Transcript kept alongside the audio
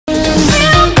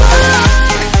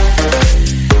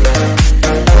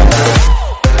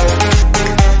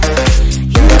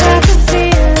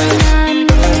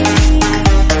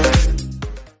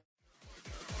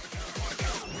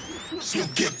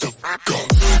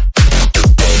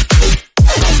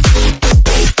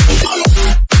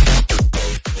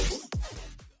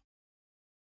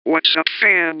What's up,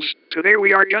 fans? Today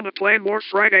we are gonna play more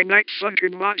Friday Night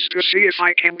Funkin' mods to see if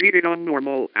I can beat it on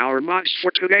normal. Our mods for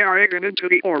today are Egg into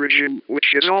the Origin,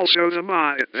 which is also the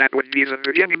mod that would be the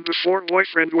beginning before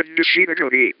Boyfriend would defeat a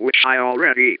goodie, which I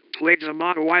already played the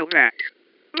mod a while back.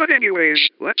 But anyways,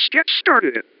 let's get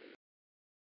started.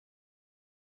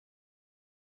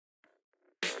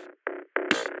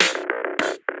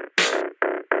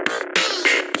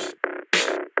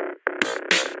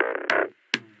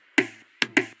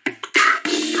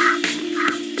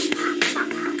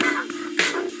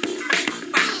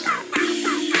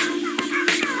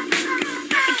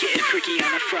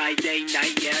 On a Friday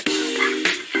night, yeah.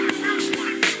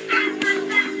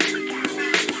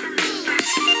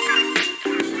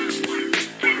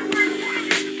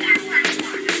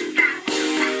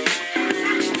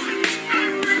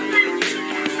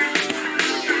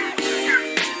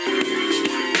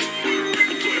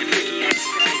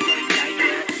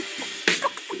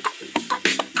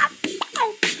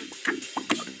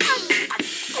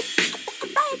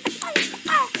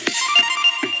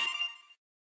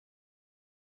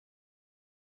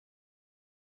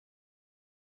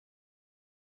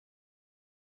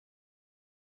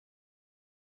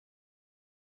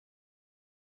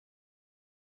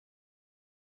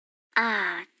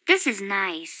 This is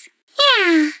nice.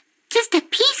 Yeah, just a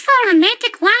peaceful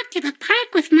romantic walk to the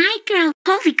park with my girl.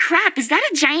 Holy crap, is that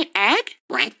a giant egg?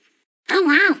 What? Oh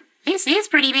wow, this is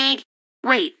pretty big.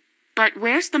 Wait, but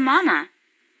where's the mama?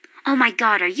 Oh my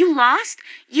god, are you lost?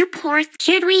 You poor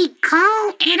Should we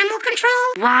call animal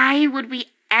control? Why would we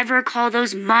ever call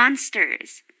those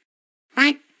monsters?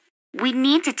 What? We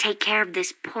need to take care of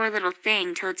this poor little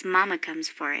thing till its mama comes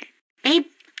for it. Babe,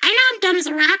 I know I'm dumb as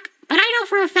a rock, but I know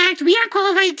for a fact we aren't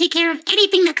qualified to take care of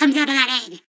anything that comes out of that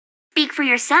egg. Speak for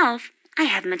yourself. I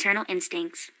have maternal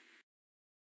instincts.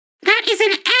 That is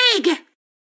an egg!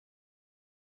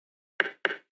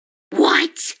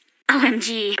 What?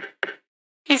 OMG.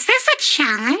 Is this a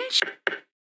challenge?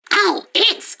 Oh,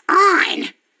 it's on!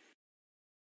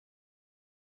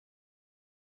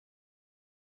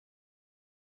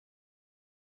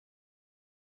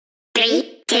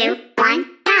 3, 2, 1,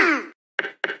 go!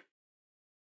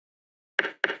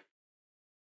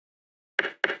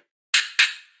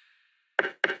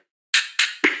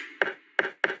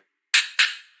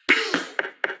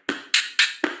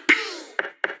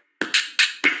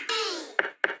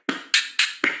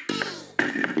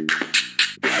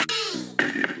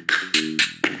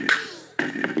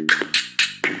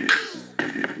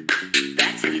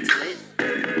 That's how you do it.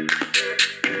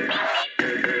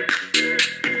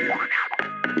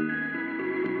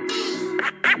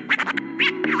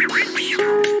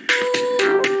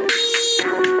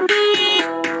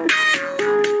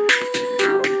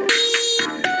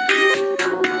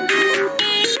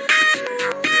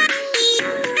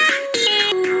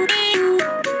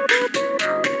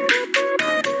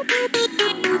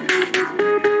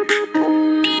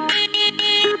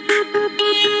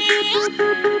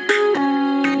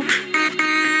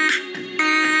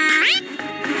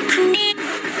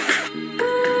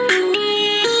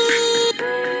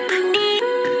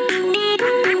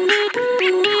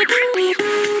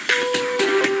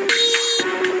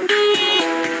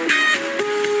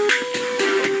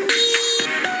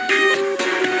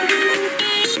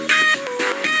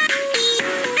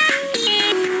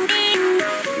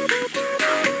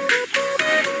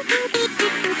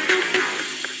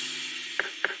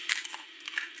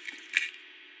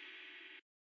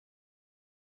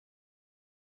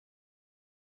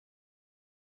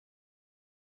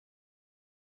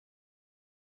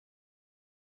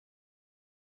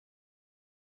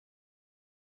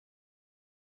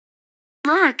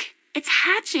 Look, it's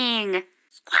hatching.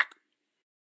 Squawk!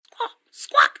 Squawk!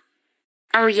 Squawk!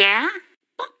 Oh yeah?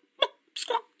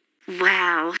 Squawk!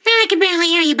 Wow. I can barely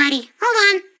hear you, buddy.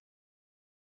 Hold on.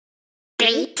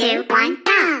 3, 2, 1,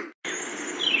 go!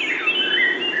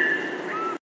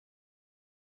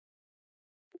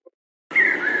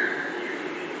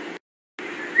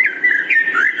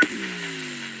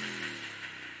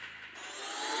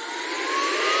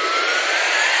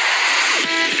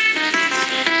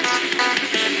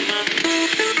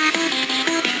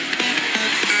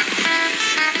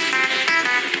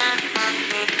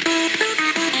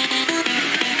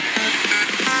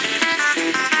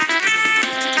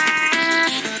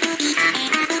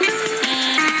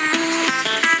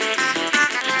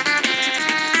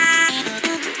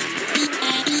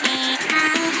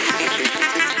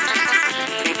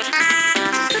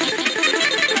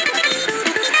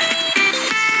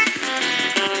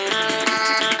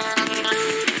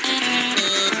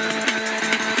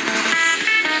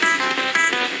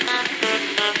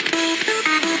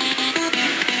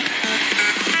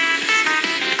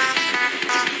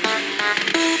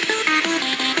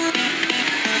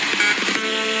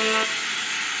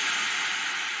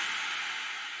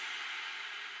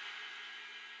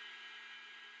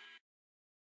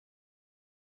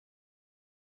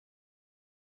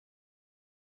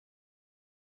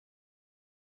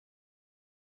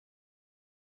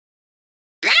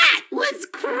 was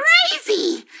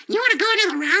crazy! You want to go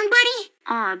another round, buddy?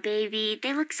 Aw, baby,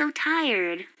 they look so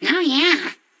tired. Oh,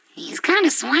 yeah. He's kind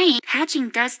of swaying. Hatching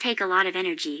does take a lot of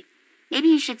energy. Maybe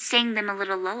you should sing them a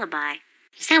little lullaby.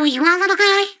 Is that what you want, little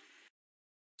guy?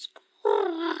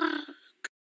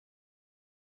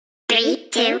 3,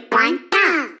 2, 1,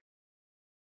 go!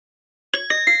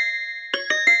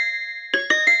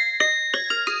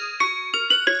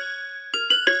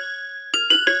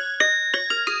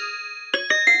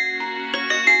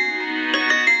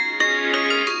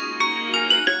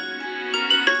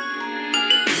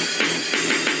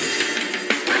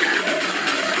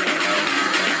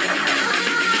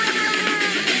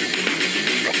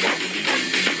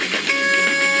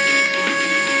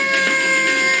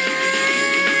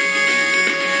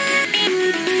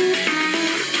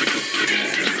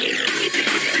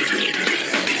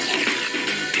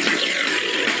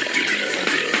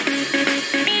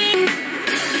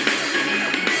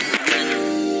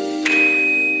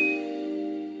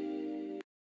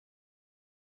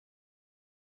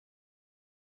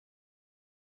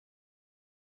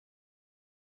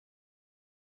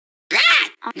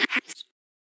 Aw,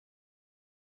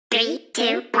 3,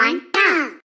 2, 1,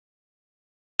 go!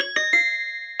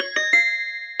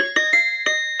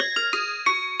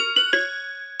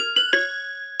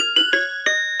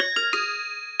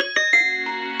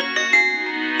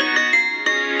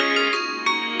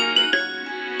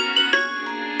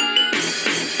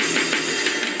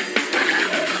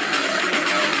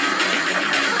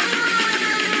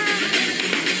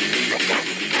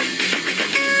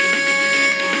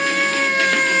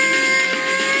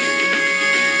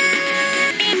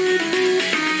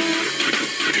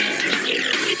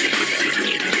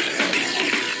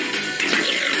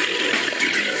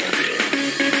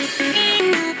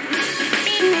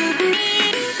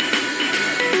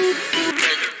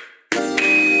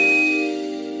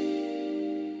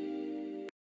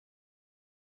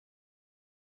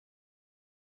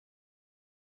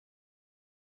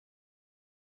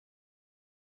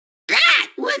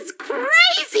 Was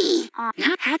crazy! aw,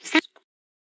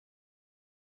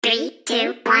 3,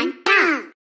 2, 1,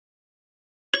 go!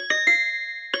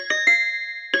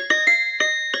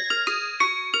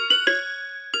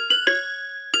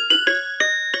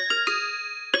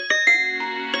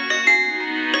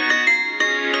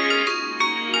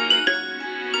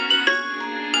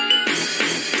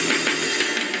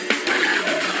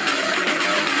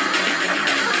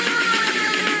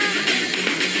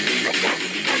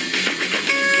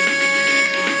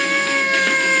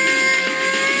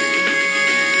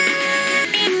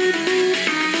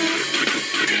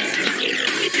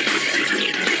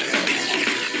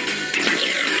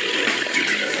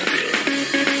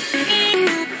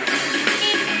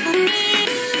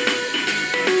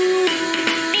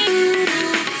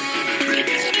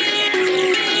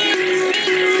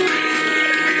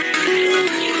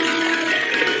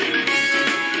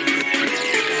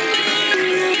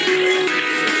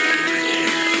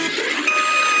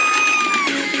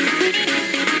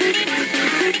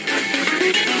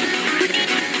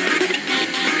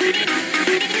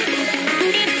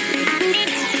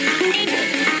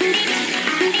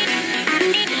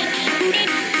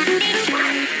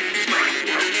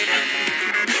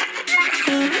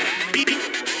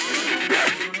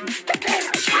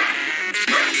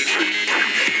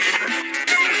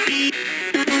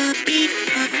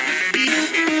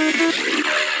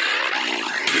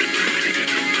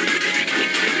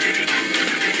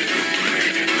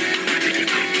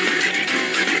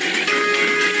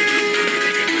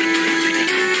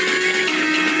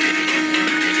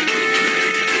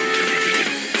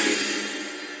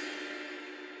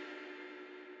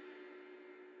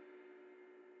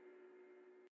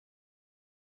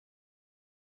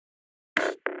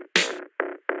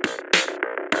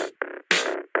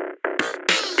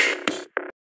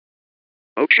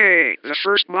 Okay, the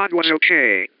first mod was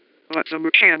okay. But the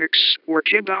mechanics were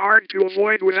kinda hard to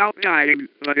avoid without dying,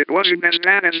 but it wasn't as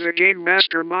bad as the Game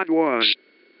Master mod was.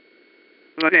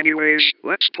 But anyways,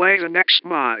 let's play the next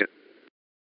mod.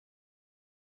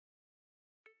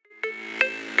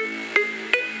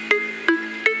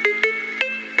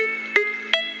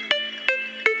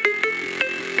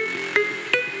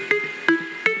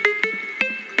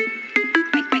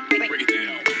 Break it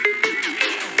down.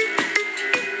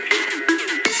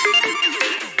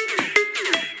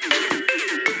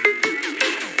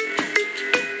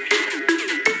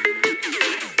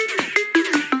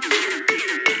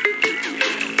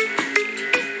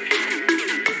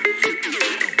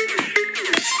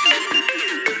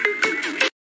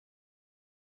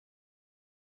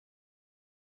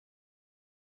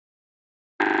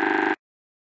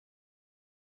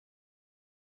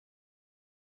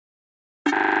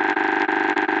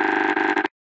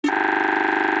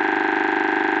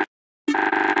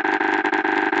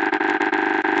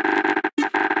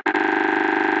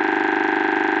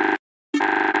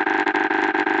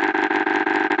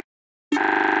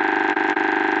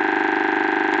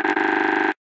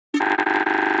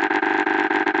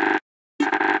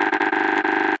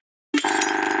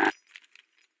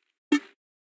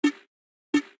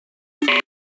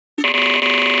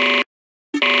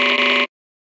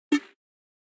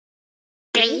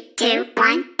 3, 2,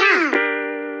 1, go!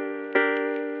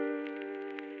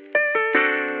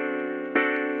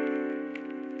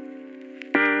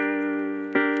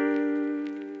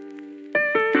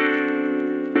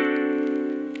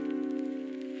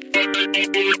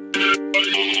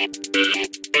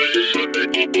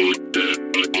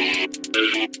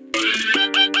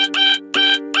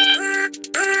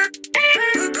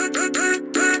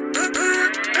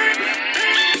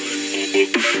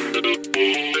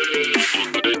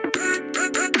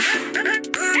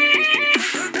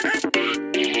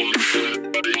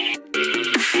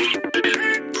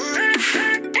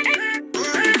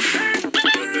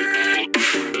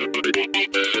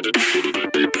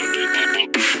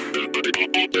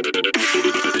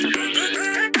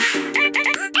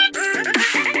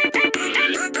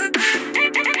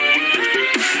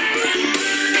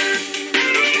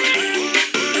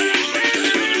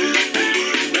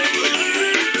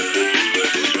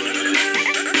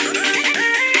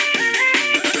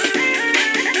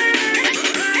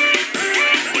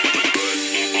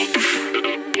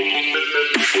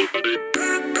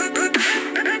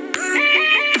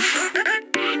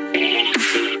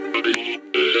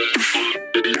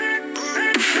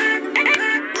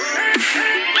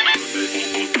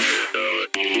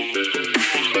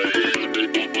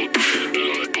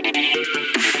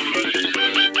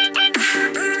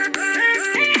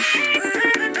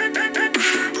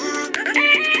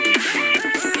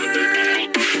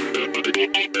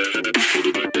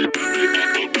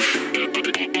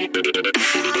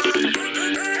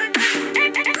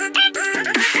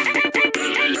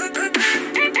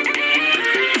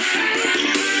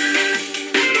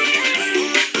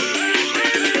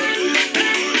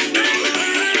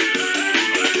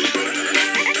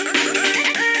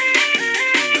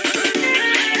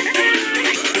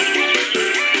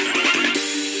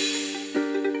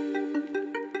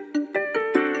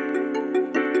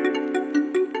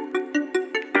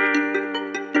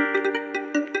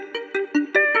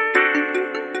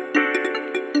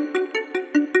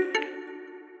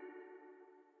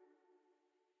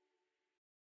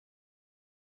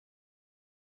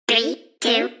 Three,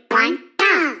 two, one,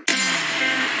 go!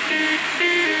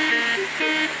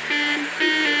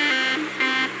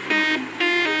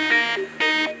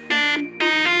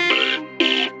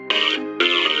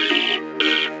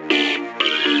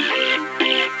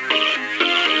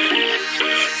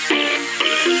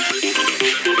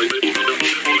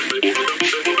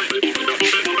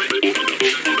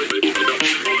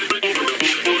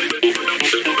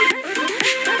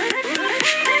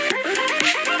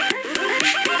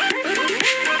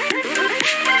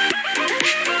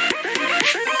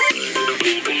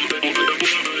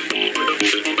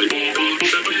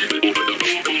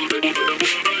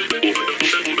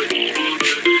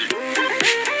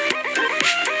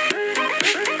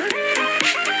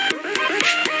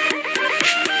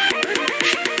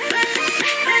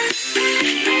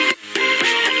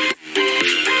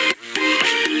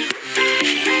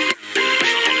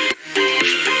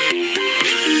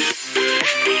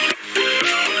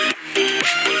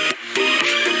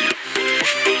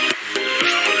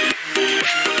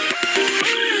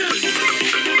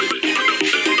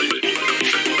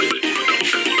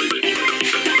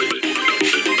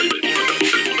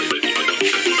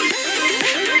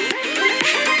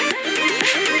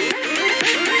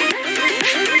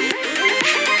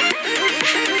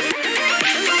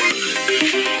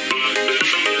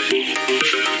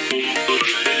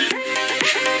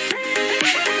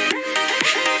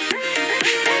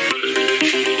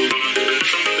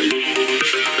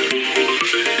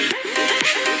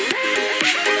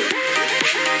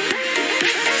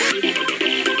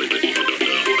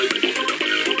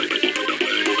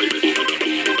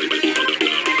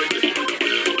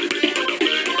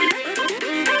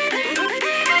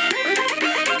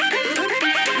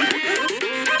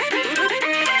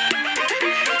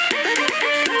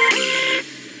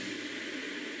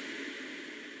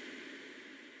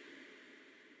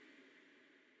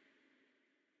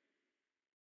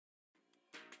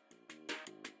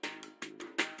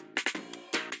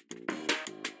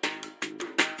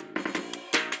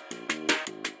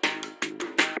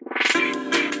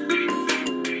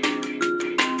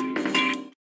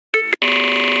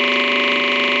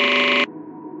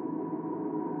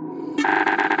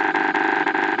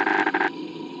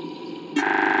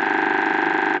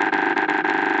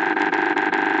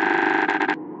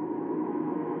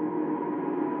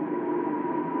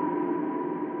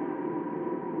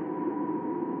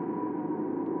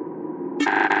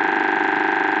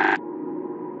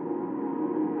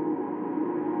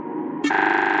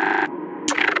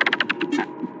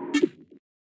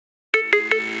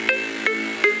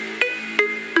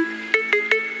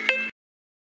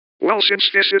 Well, since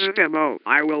this is a demo,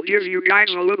 I will give you guys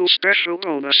a little special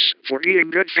bonus for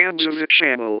being good fans of the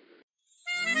channel.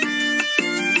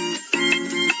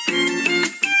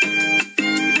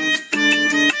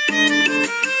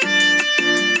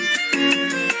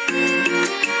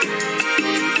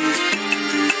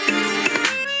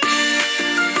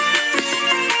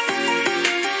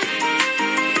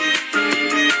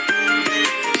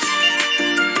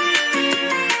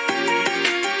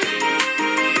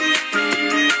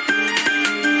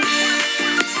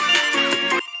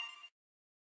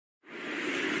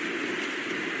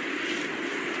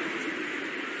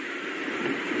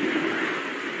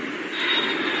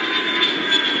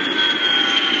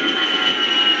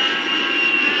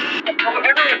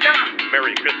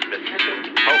 Merry Christmas.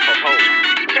 Ho, ho, ho.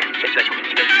 It's a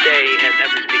Christmas day and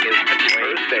everything is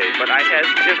Thursday, but I have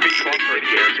Jimmy Clunker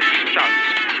here to shout,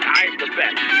 I'm the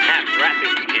best at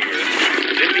rapping here.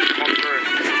 Jimmy Clunker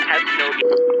has no...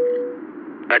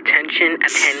 Attention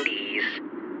attendees.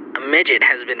 A midget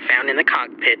has been found in the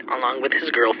cockpit along with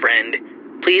his girlfriend.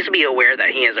 Please be aware that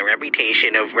he has a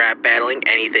reputation of rap battling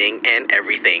anything and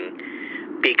everything.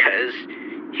 Because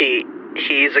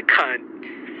he's a cunt.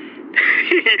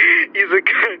 He's a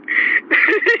cunt.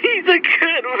 He's a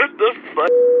cunt. What the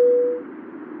fuck?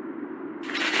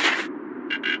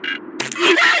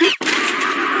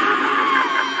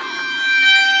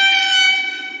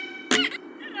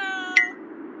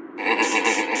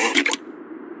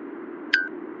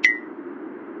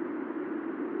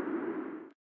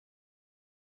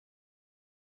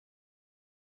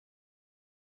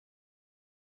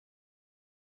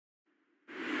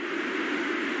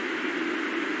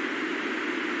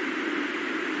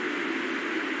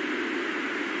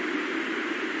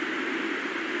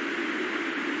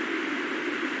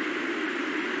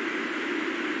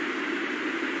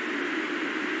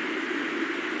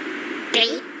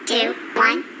 Three, two,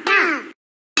 one, go!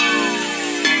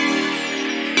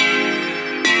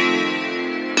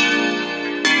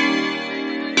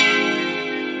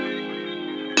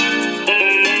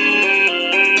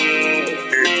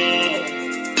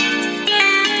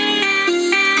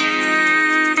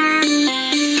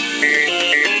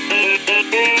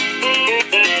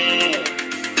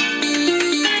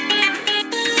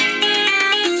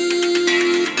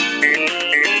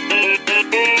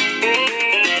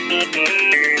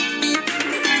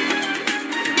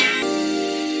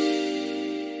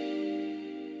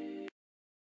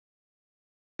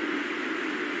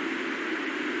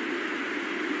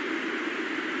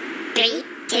 Three,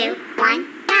 two, one,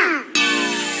 go!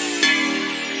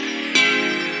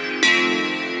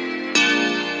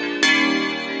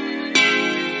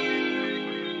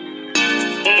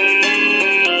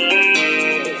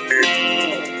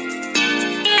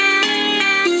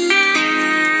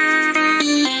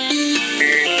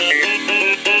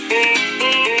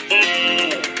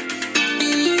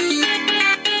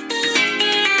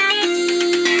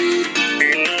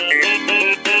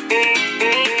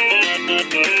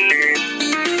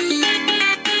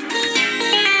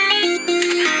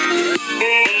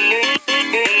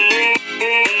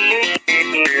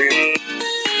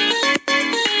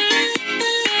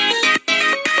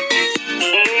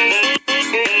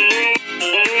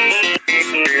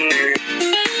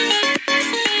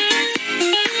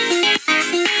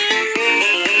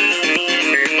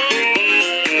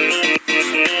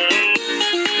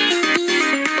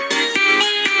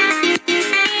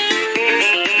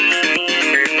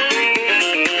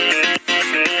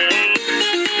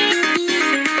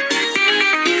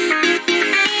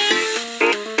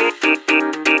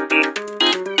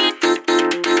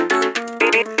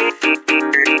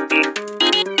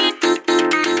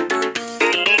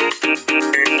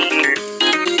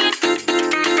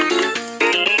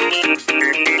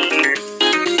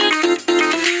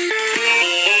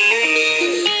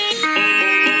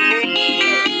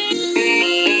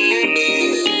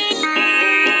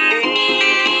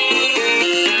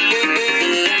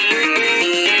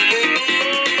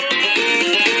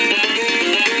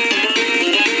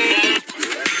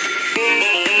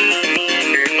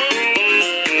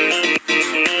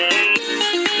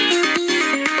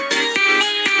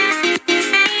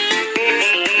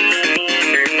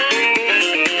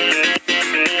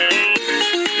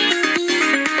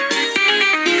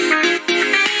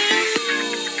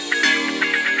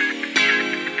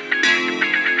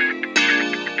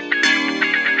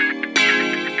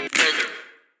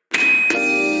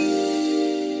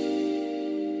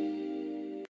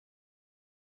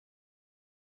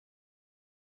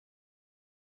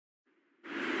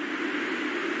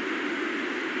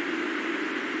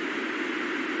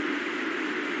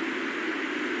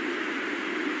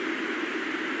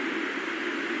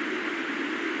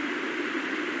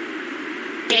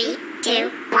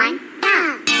 2, 1,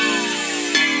 go!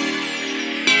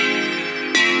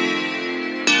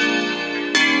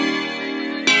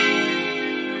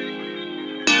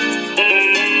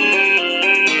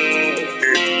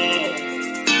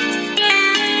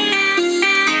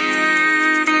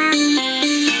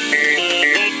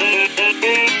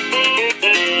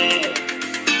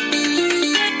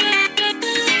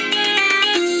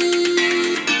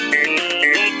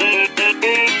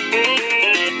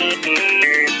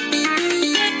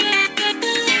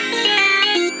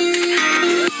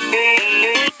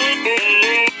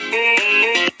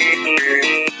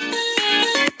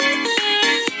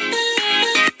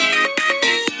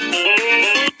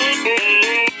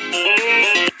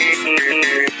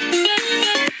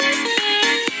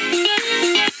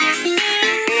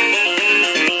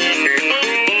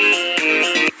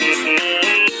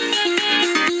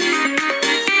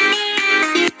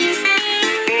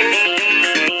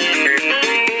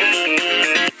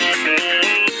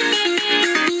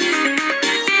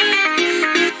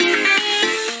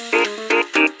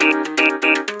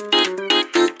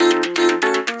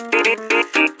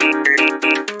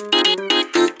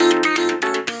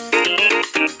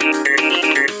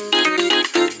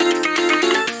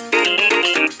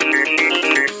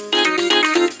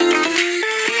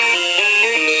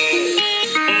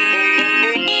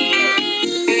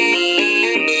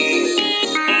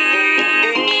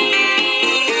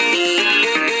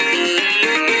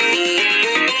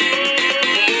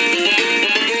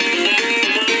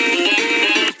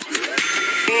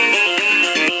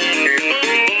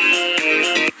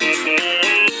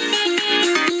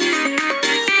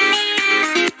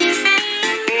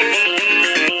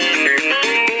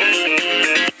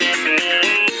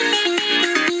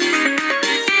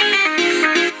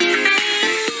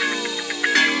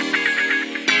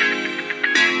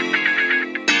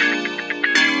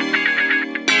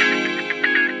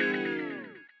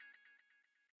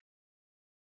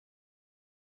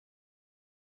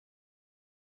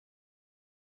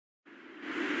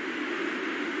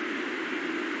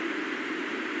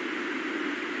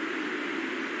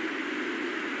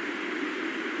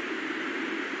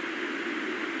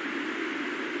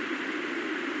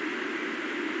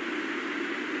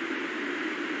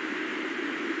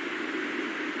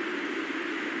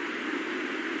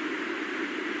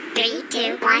 Three,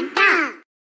 two, one, go!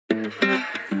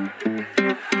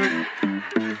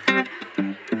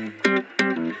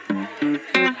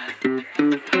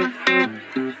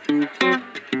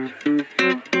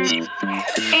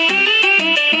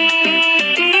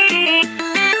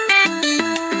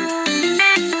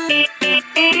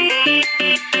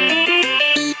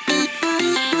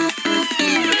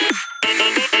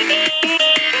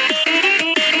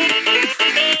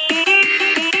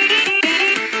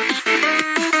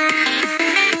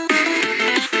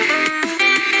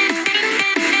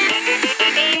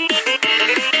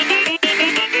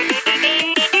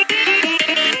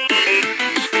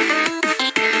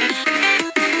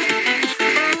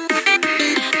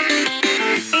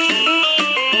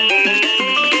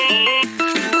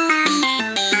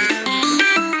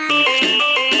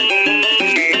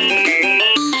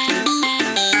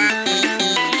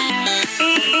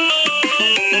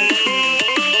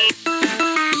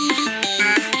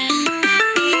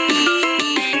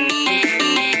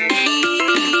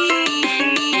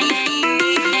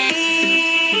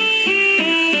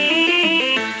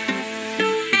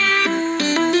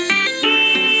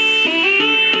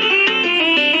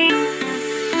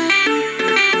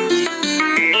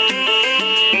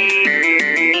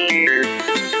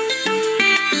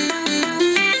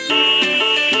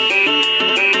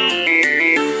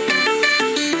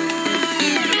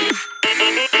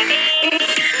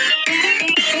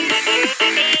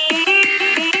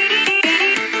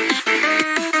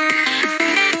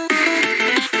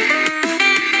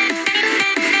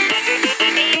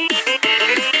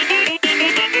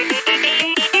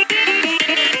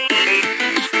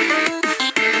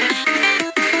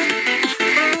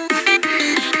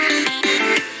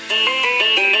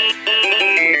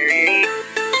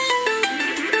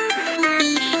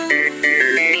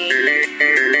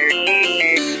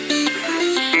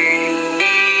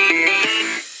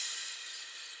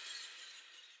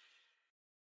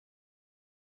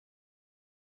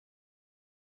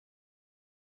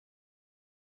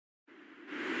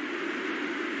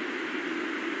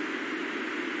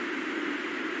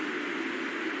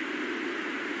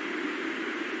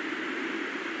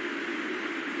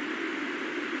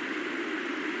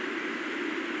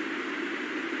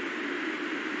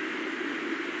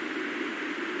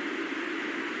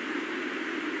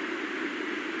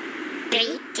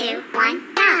 Three, two,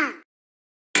 one, go!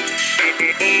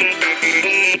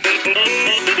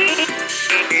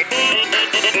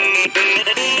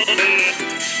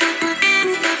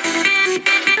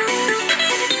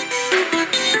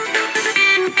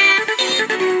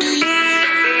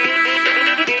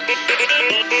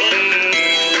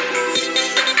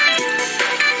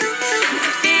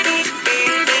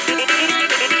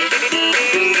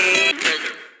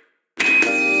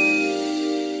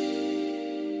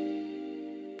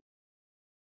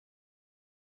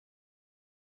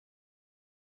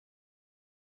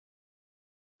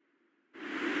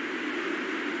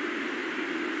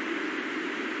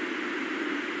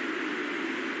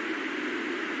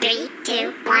 Three,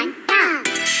 two, one, go!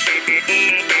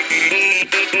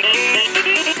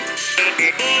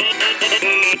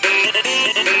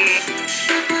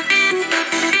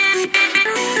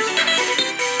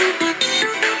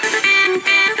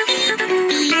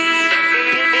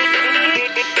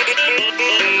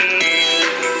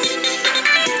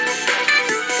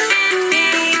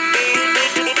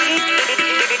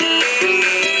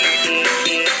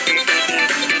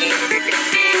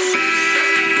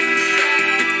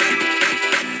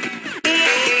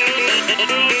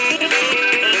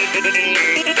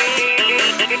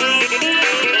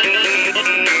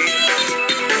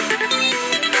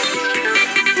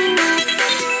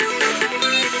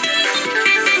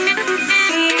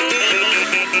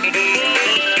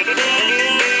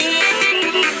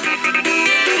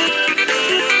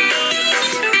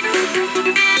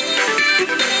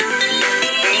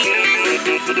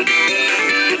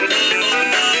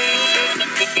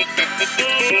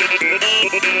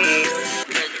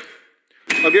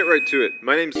 I'll get right to it.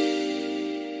 My name's...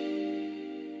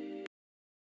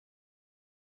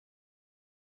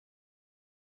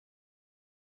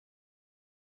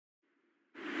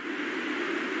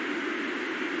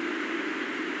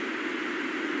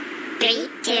 Three,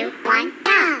 two, one,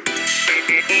 go!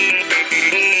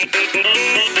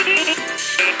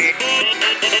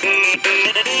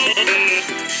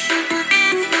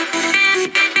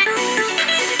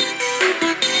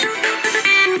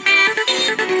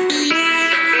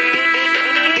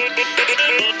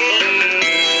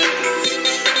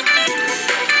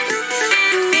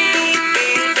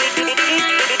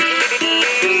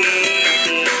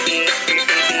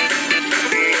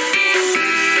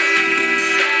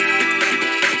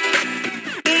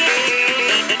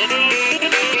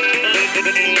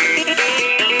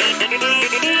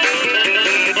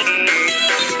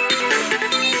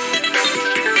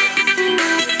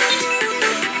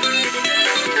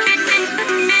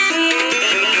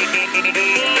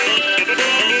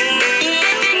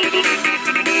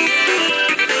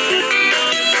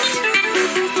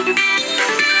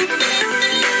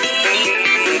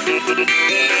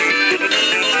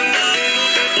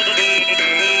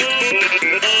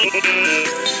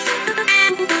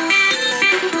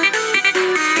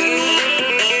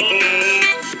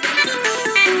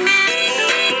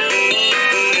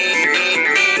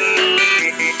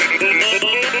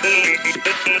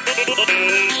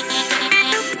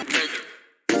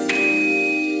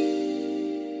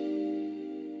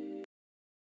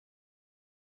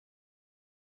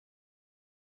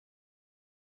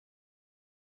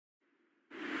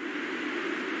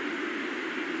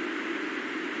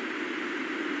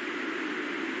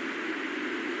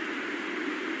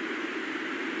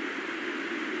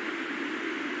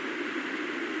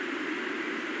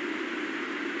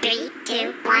 Three,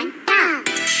 two, one, go!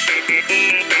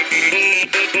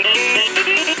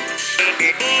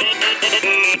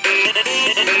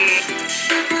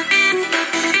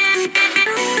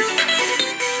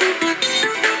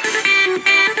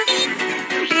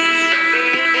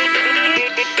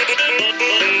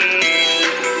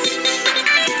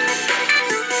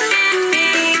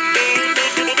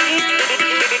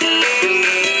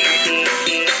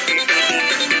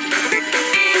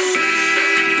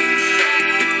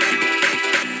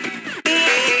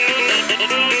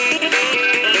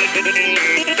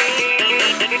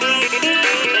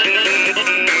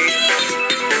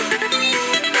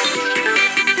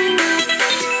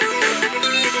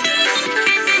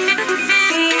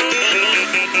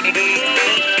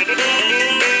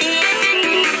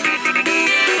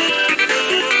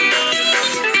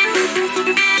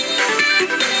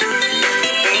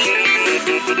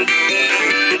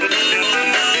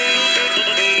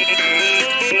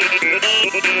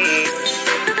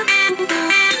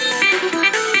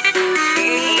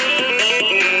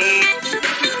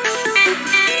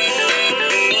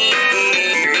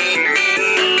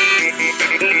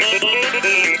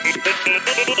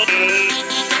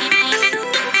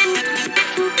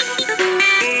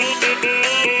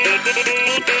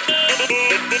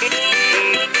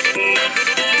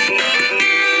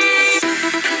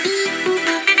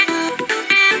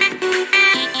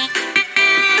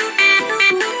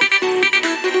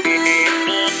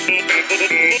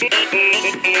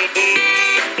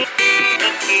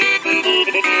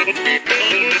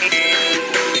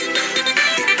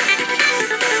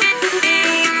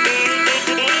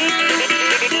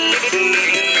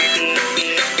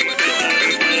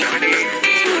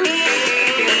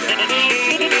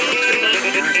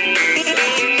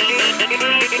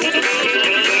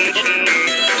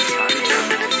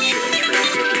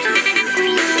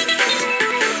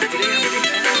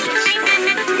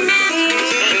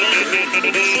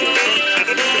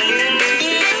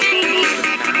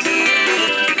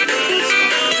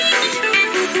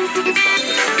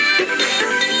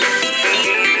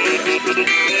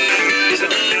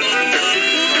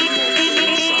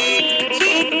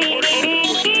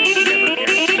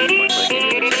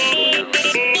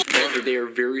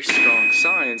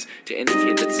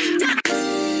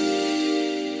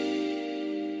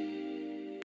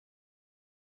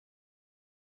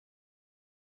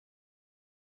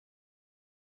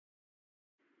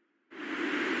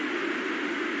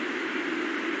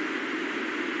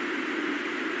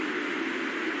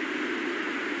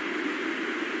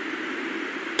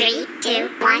 3, 2,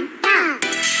 1, go!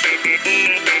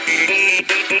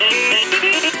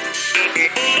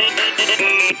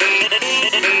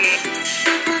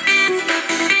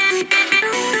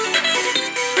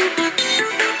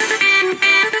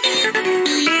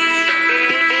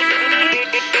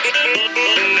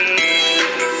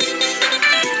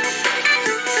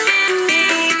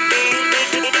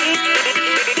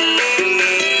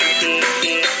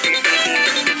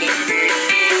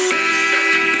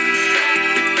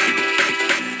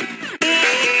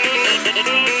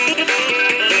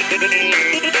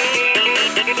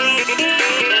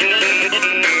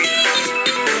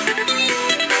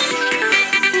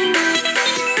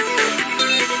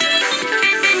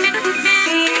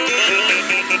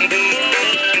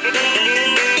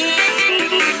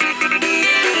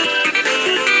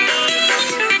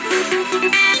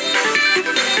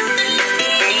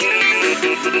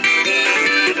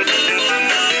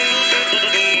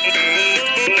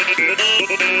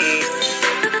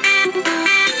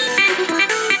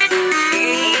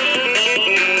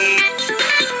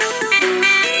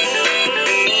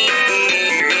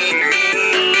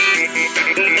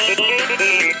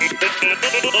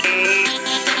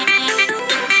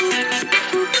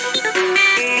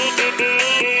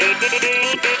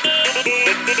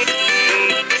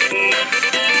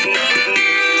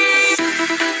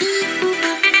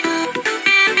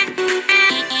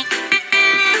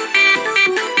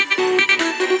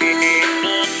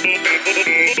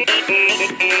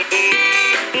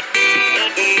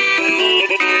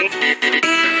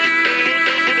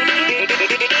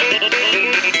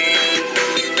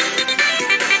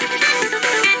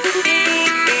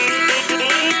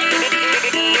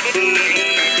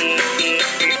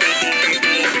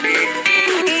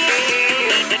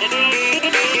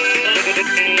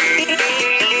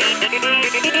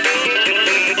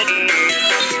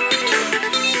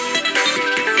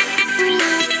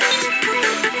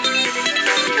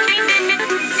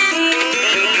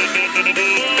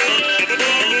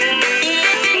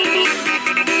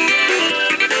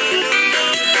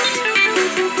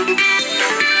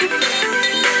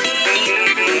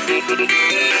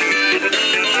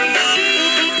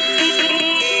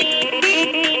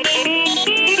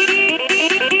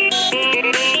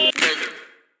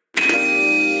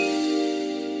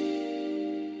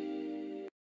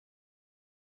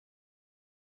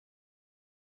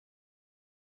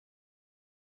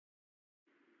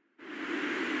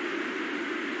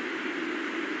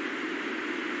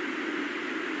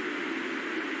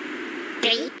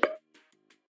 Three,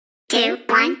 2,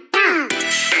 1, go!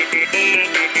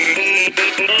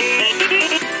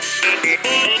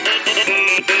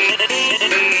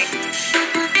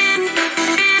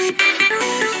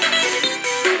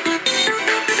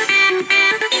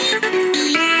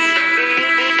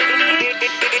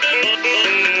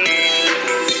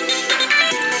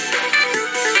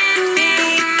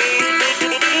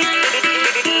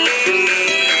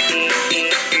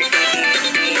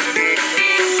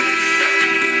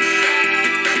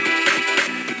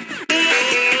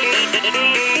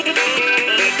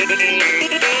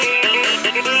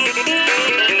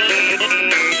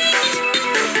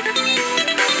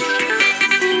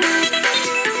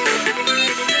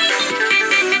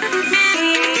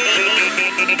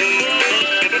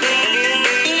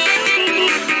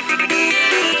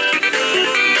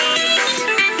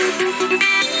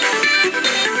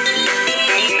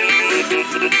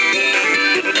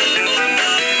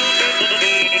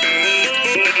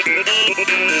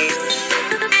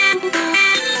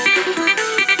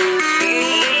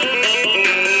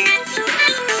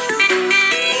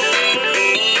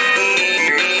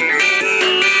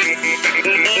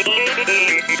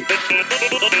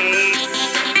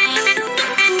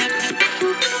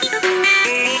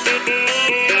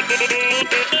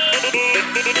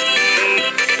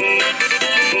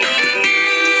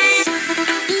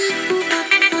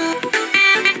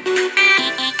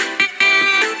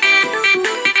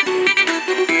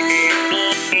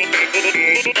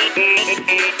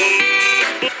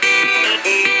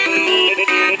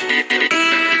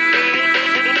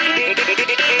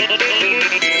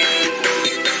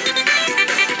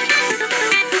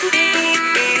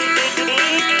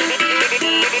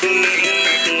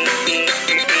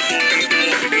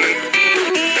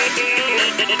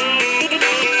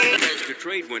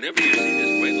 Whenever you see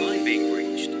this red line being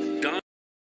breached, Don.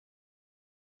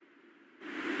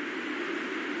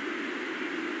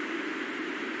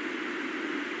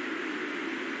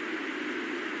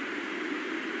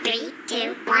 3,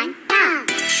 2, 1, go!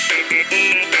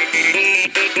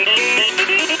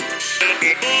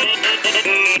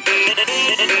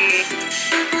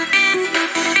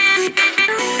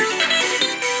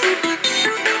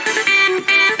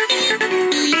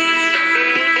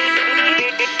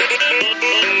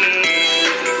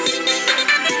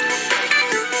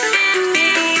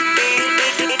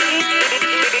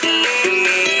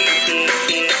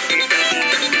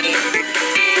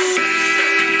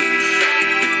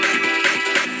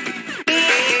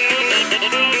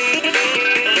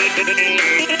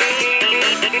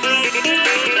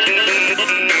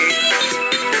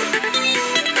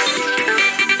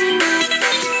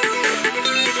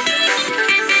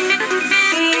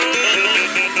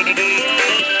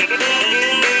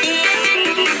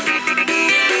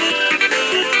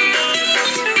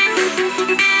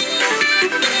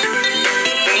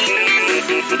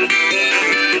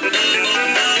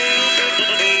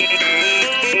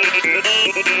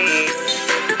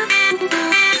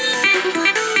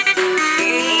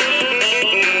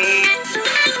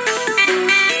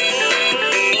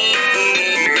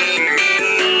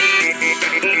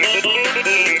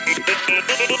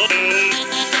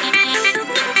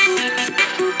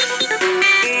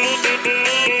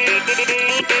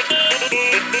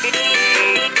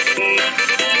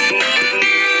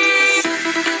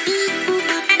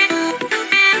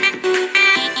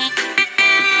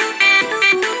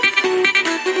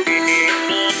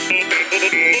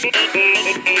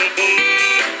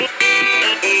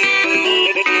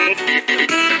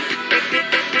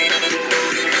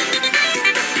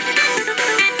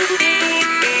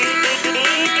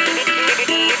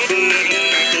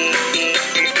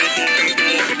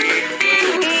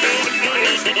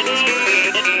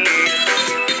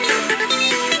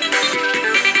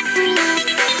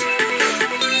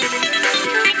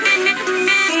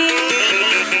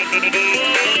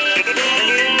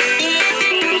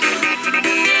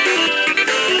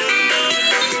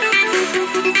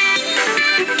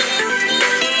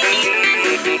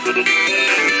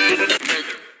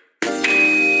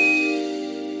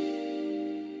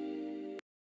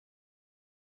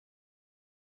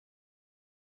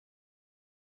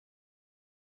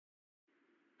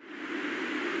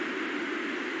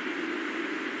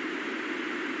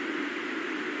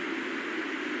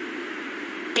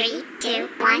 Three, two,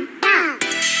 one, go!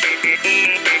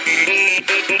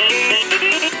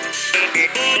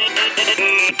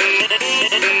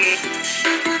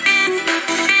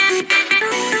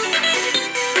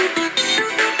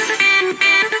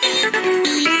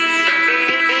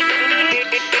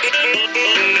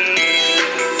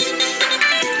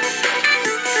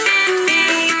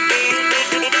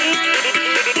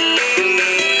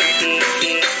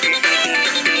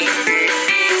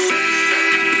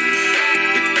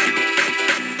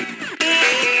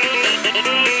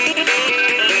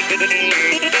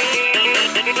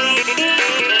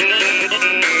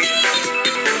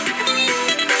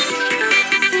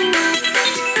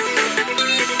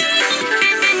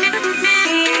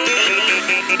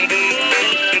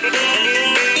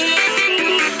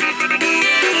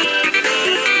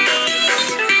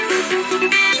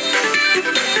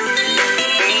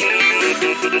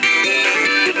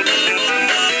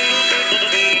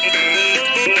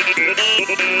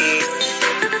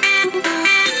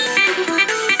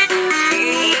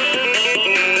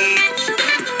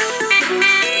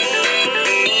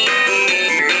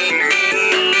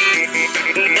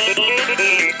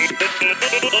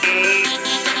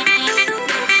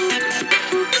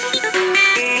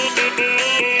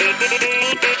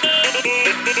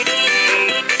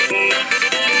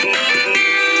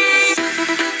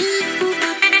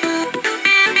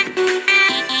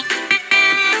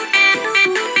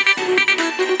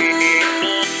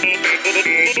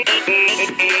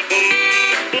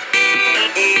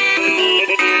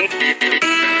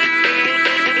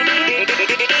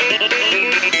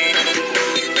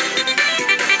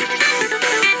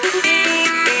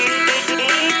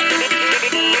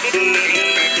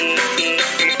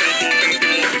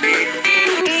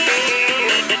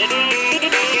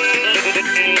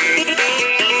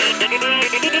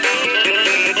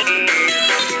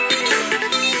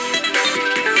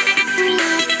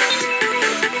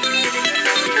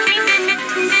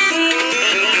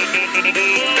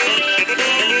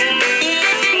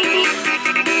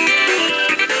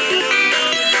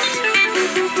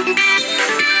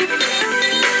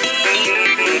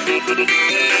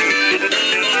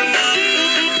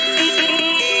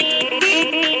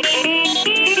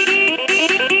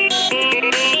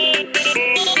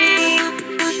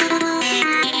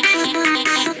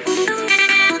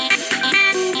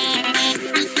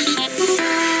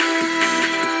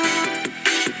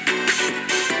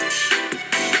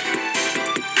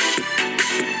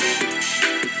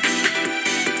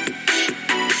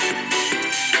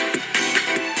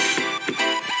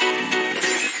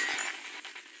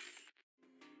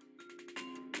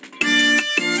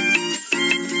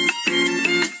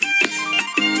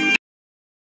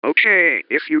 Okay,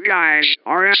 if you guys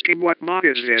are asking what mod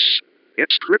is this,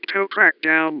 it's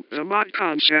Crackdown. The mod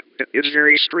concept is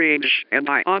very strange, and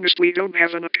I honestly don't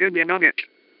have an opinion on it.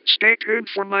 Stay tuned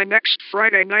for my next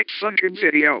Friday Night Funkin'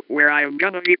 video, where I am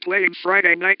gonna be playing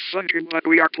Friday Night Funkin', but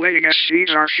we are playing as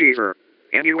Caesar Fever.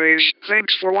 Anyways,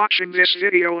 thanks for watching this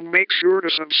video and make sure to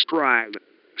subscribe.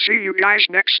 See you guys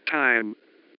next time.